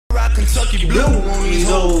got Kentucky Blue on these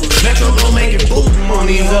hoes. Metro gon' make it boom on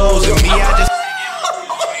these hoes. And me, I just...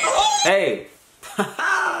 Hey.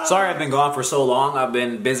 Sorry I've been gone for so long. I've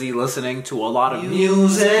been busy listening to a lot of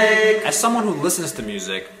music. As someone who listens to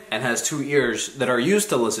music and has 2 ears that are used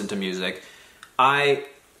to listen to music, I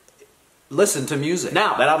listen to music.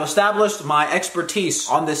 Now that I've established my expertise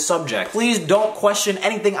on this subject, please don't question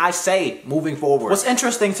anything I say moving forward. What's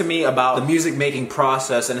interesting to me about the music making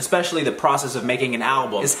process, and especially the process of making an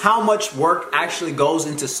album, is how much work actually goes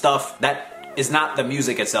into stuff that is not the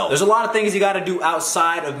music itself. There's a lot of things you gotta do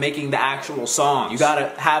outside of making the actual song. You gotta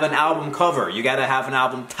have an album cover, you gotta have an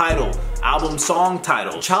album title, album song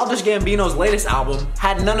title. Childish Gambino's latest album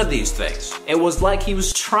had none of these things. It was like he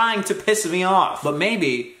was trying to piss me off, but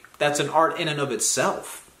maybe that's an art in and of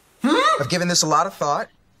itself. I've given this a lot of thought,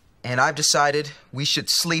 and I've decided we should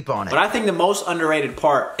sleep on it. But I think the most underrated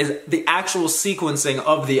part is the actual sequencing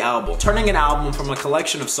of the album. Turning an album from a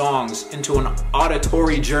collection of songs into an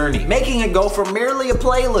auditory journey. Making it go from merely a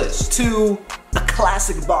playlist to a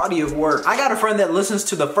classic body of work. I got a friend that listens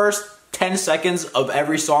to the first 10 seconds of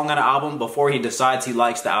every song on an album before he decides he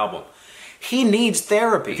likes the album. He needs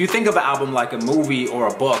therapy. If you think of an album like a movie or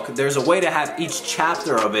a book, there's a way to have each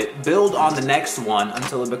chapter of it build on the next one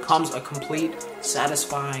until it becomes a complete,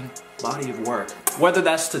 satisfying body of work. Whether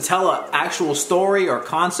that's to tell an actual story or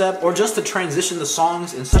concept, or just to transition the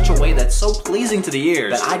songs in such a way that's so pleasing to the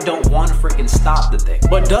ears that I don't want to freaking stop the thing.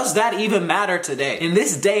 But does that even matter today? In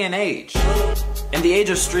this day and age? In the age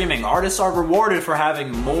of streaming, artists are rewarded for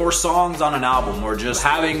having more songs on an album or just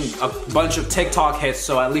having a bunch of TikTok hits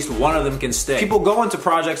so at least one of them can stick. People go into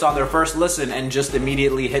projects on their first listen and just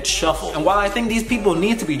immediately hit shuffle. And while I think these people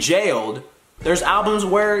need to be jailed, there's albums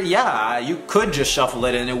where, yeah, you could just shuffle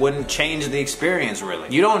it and it wouldn't change the experience really.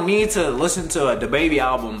 You don't need to listen to a DaBaby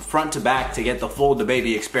album front to back to get the full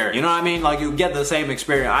DaBaby experience. You know what I mean? Like, you get the same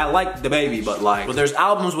experience. I like DaBaby, but there's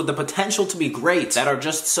albums with the potential to be great that are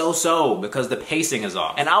just so-so because the pacing is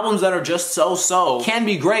off. And albums that are just so-so can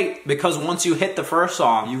be great because once you hit the first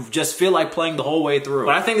song, you just feel like playing the whole way through.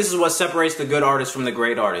 But I think this is what separates the good artists from the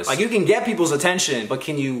great artists. Like, you can get people's attention, but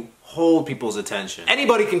can you hold people's attention?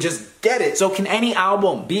 Anybody can just get it. So can any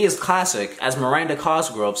album be as classic as Miranda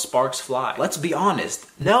Cosgrove's Sparks Fly? Let's be honest,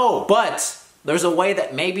 no. But there's a way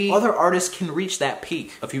that maybe other artists can reach that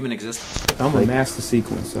peak of human existence. I'm a master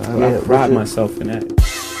sequencer. I pride myself in that.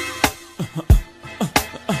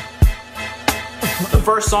 The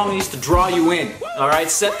first song needs to draw you in, alright?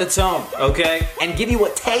 Set the tone, okay? And give you a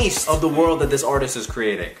taste of the world that this artist is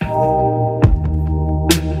creating.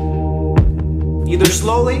 Either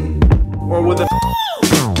slowly or with a...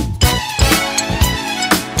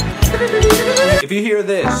 If you hear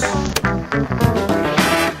this,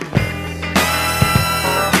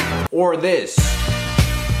 or this,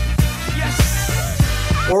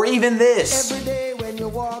 or even this,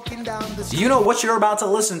 do you know what you're about to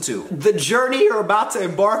listen to? The journey you're about to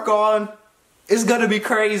embark on is gonna be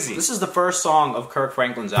crazy. This is the first song of Kirk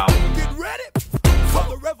Franklin's album. Get ready for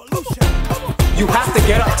the revolution. You have to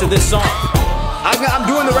get up to this song. I'm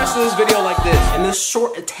doing the rest of this video like this. In this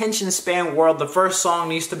short attention span world, the first song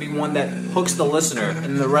needs to be one that hooks the listener,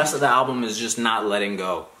 and the rest of the album is just not letting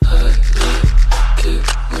go.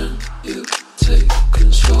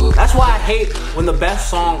 That's why I hate when the best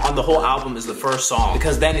song on the whole album is the first song,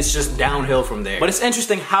 because then it's just downhill from there. But it's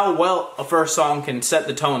interesting how well a first song can set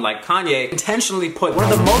the tone. Like, Kanye intentionally put one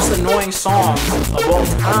of the most annoying songs of all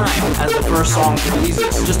time as the first song he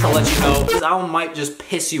releases, just to let you know this album might just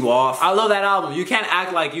piss you off. I love that album. You can't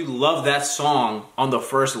act like you love that song on the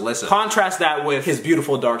first listen. Contrast that with his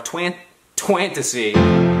beautiful dark twantasy.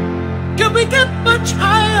 Can we get much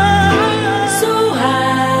higher? So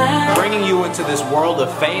high. Bringing you into this world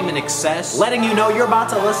of fame and excess, letting you know you're about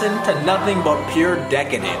to listen to nothing but pure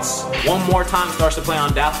decadence. One More Time starts to play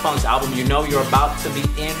on Daft Punk's album. You know you're about to be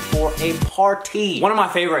in for a party. One of my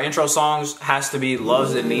favorite intro songs has to be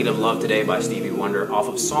Love's in Need of Love Today by Stevie Wonder, off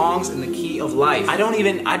of Songs in the Key of Life. I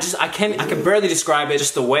can barely describe it,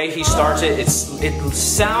 just the way he starts it. It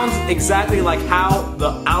sounds exactly like how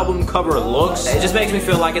the album cover looks. It just makes me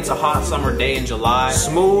feel like it's a hot summer day in July.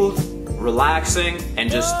 Smooth, relaxing, and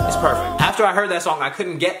just, it's perfect. After I heard that song, I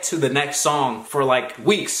couldn't get to the next song for like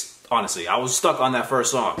weeks, honestly. I was stuck on that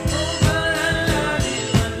first song.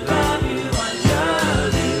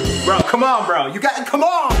 Bro, come on, bro. Come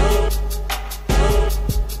on!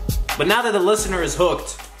 But now that the listener is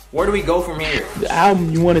hooked, where do we go from here? The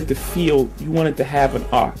album, you want it to feel, you want it to have an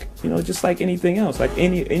arc. You know, just like anything else, like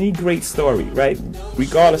any great story, right?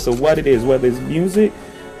 Regardless of what it is, whether it's music,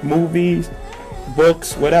 movies,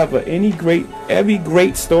 books, whatever. Every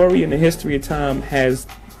great story in the history of time has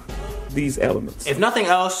these elements. If nothing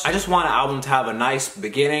else, I just want an album to have a nice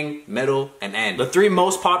beginning, middle, and end. The 3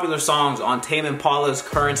 most popular songs on Tame Impala's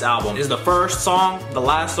Currents album is the first song, the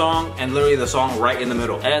last song, and literally the song right in the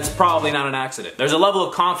middle. And it's probably not an accident. There's a level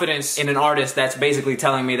of confidence in an artist that's basically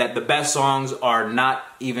telling me that the best songs are not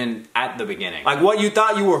even at the beginning. Like what you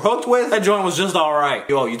thought you were hooked with, that joint was just alright.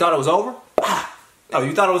 Yo, you thought it was over? Oh,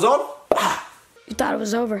 you thought it was over? You thought it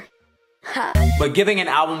was over. But giving an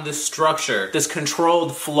album this structure, this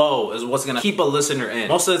controlled flow is what's gonna keep a listener in.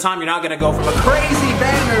 Most of the time you're not gonna go from a crazy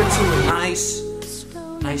banger to a nice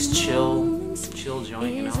chill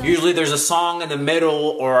joint, you know? Usually there's a song in the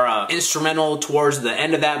middle or an instrumental towards the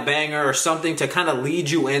end of that banger or something to kind of lead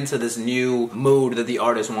you into this new mood that the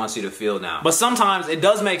artist wants you to feel now. But sometimes it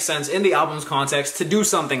does make sense in the album's context to do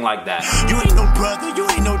something like that. You ain't no brother, you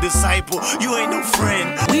ain't no disciple, you ain't no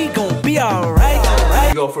friend. We gon' be alright.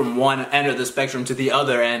 You go from one end of the spectrum to the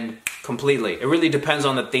other end completely. It really depends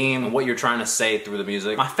on the theme and what you're trying to say through the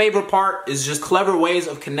music. My favorite part is just clever ways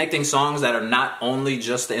of connecting songs that are not only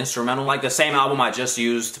just the instrumental. Like the same album I just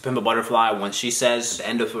used, To Pimp a Butterfly, when she says the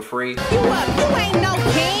end of For Free. You ain't no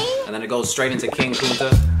king. And then it goes straight into King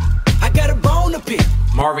Kunta. I got a bone to pick.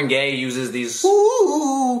 Marvin Gaye uses these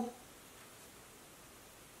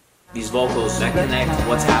vocals that connect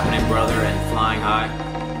What's Happening Brother and Flying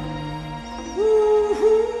High.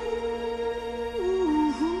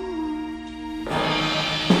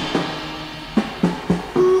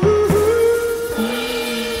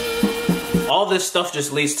 All this stuff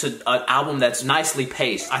just leads to an album that's nicely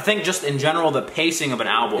paced. I think just in general, the pacing of an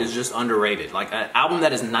album is just underrated. Like an album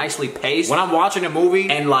that is nicely paced. When I'm watching a movie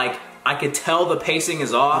and like, I could tell the pacing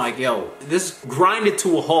is off. I'm like, yo, this grinded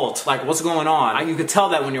to a halt. Like, what's going on? You could tell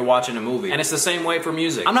that when you're watching a movie. And it's the same way for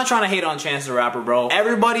music. I'm not trying to hate on Chance the Rapper, bro.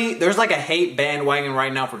 Everybody, there's like a hate bandwagon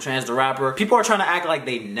right now for Chance the Rapper. People are trying to act like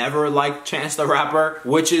they never liked Chance the Rapper,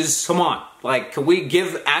 which is, come on. Like, can we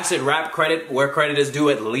give acid rap credit where credit is due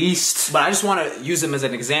at least? But I just want to use him as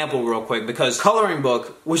an example real quick because Coloring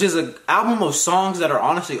Book, which is an album of songs that are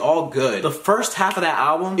honestly all good, the first half of that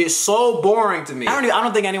album is so boring to me. I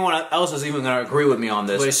don't think anyone else is even gonna agree with me on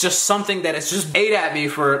this, but it's just something that it's just ate at me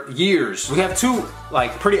for years. We have 2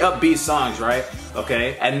 like pretty upbeat songs, right?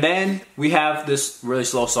 Okay, and then we have this really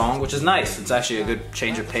slow song, which is nice. It's actually a good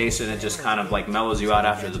change of pace and it just kind of like mellows you out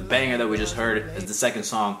after the banger that we just heard as the second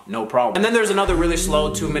song, No Problem. And then there's another really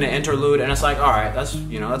slow 2-minute interlude and it's like, all right, that's,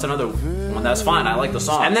 you know, that's another one that's fine. I like the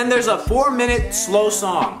song. And then there's a 4-minute slow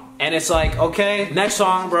song. And it's like, okay, next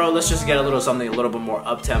song, bro, let's just get a little something a little bit more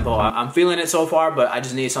up-tempo. I'm feeling it so far, but I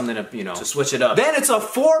just need something to, you know, to switch it up. Then it's a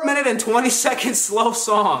 4-minute and 20-second slow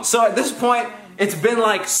song. So at this point, it's been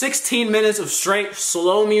like 16 minutes of straight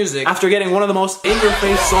slow music after getting one of the most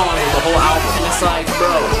in-your-face songs of the whole album. And it's like, bro,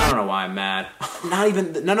 I don't know why I'm mad.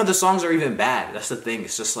 None of the songs are even bad. That's the thing.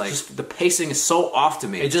 It's just like, the pacing is so off to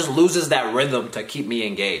me. It just loses that rhythm to keep me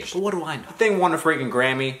engaged. But what do I know? The thing won a freaking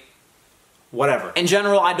Grammy. Whatever. In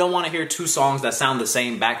general, I don't want to hear 2 songs that sound the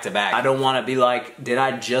same back to back. I don't want to be like, did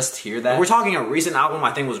I just hear that? We're talking a recent album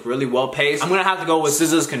I think was really well paced. I'm gonna have to go with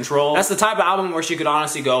SZA's Control. That's the type of album where she could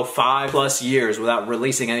honestly go 5+ years without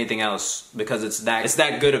releasing anything else because it's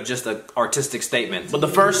that good of just an artistic statement. But the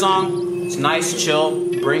first song, it's nice,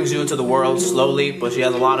 chill, brings you into the world slowly, but she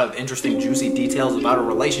has a lot of interesting, juicy details about a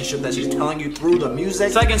relationship that she's telling you through the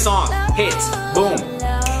music. Second song, hits, boom.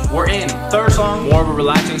 We're in. Third song, more of a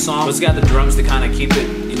relaxing song, but it's got the drums to kind of keep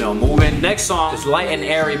it, you know, moving. Next song is light and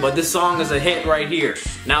airy, but this song is a hit right here.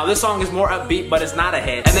 Now this song is more upbeat, but it's not a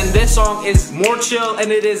hit. And then this song is more chill,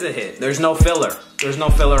 and it is a hit. There's no filler. There's no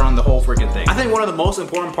filler on the whole freaking thing. I think one of the most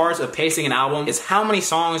important parts of pacing an album is how many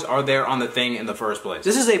songs are there on the thing in the first place.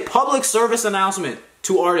 This is a public service announcement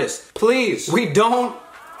to artists. Please, we don't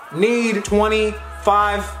need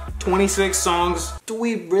 25, 26 songs. Do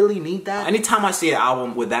we really need that? Anytime I see an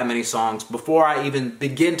album with that many songs, before I even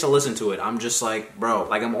begin to listen to it, I'm just like, bro,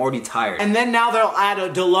 like I'm already tired. And then now they'll add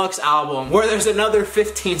a deluxe album where there's another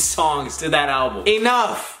 15 songs to that album.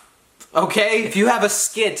 Enough! Okay? If you have a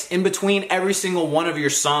skit in between every single one of your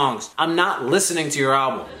songs, I'm not listening to your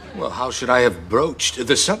album. Well, how should I have broached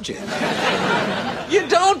the subject? You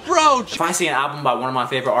don't broach. If I see an album by one of my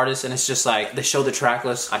favorite artists and it's just like, they show the track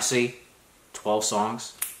list, I see 12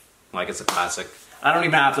 songs. Like it's a classic. I don't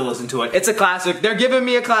even have to listen to it. It's a classic. They're giving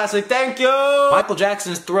me a classic. Thank you! Michael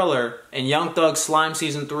Jackson's Thriller and Young Thug's Slime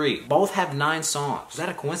Season 3 both have 9 songs. Is that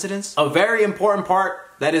a coincidence? A very important part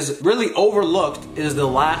that is really overlooked is the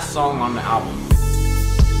last song on the album.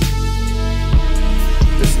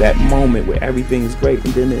 It's that moment where everything is great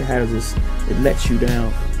and then it lets you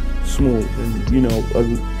down smooth. And you know,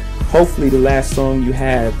 hopefully the last song you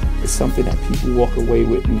have is something that people walk away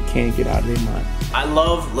with and can't get out of their mind. I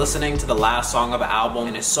love listening to the last song of an album,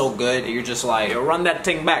 and it's so good that you're just like, yo, run that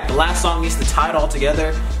thing back. The last song needs to tie it all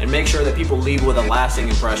together and make sure that people leave with a lasting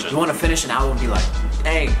impression. You want to finish an album and be like,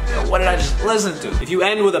 dang, yo, what did I just listen to? If you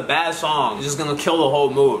end with a bad song, it's just gonna kill the whole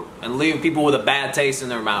mood and leave people with a bad taste in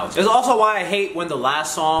their mouths. It's also why I hate when the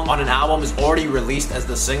last song on an album is already released as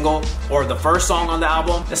the single or the first song on the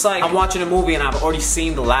album. It's like I'm watching a movie and I've already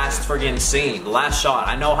seen the last friggin' scene, the last shot.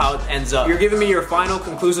 I know how it ends up. You're giving me your final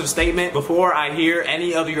conclusive statement before I hear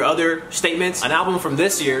any of your other statements. An album from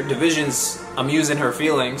this year, Division's I'm Using Her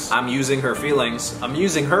Feelings, I'm Using Her Feelings, I'm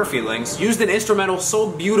Using Her Feelings, used an instrumental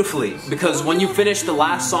so beautifully because when you finish the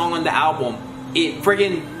last song on the album, it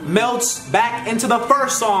friggin' melts back into the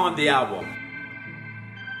first song on the album.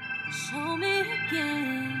 Show me again.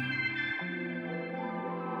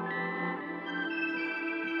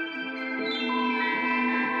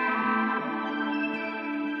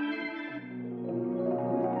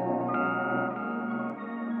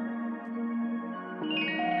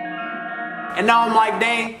 And now I'm like,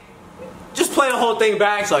 dang, just play the whole thing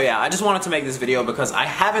back. So yeah, I just wanted to make this video because I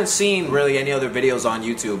haven't seen really any other videos on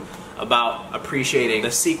YouTube about appreciating the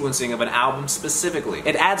sequencing of an album specifically.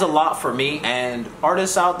 It adds a lot for me, and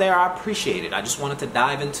artists out there, I appreciate it. I just wanted to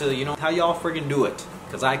dive into, you know, how y'all friggin' do it,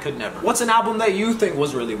 because I could never. What's an album that you think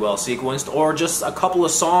was really well sequenced, or just a couple of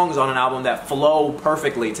songs on an album that flow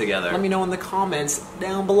perfectly together? Let me know in the comments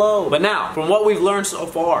down below. But now, from what we've learned so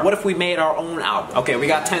far, what if we made our own album? Okay, we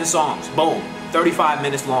got 10 songs, boom, 35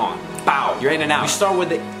 minutes long. Pow, you're in and out. We start with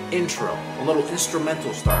the intro, a little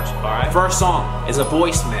instrumental starts, alright? First song is a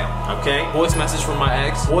voicemail, okay? Voice message from my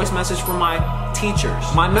ex, voice message from my teachers,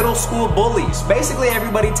 my middle school bullies, basically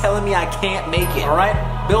everybody telling me I can't make it, alright?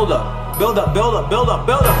 Build up, build up, build up, build up,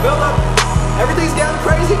 build up, build up. Everything's getting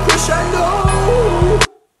crazy, crescendo.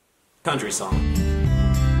 Country song.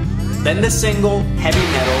 Then the single, heavy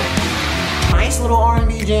metal. Nice little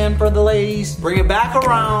R&B jam for the ladies. Bring it back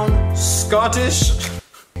around, Scottish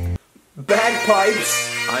bagpipes.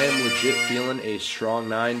 I am legit feeling a strong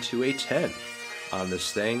 9 to a 10 on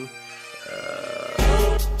this thing.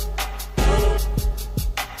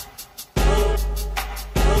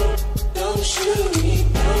 Don't shoot.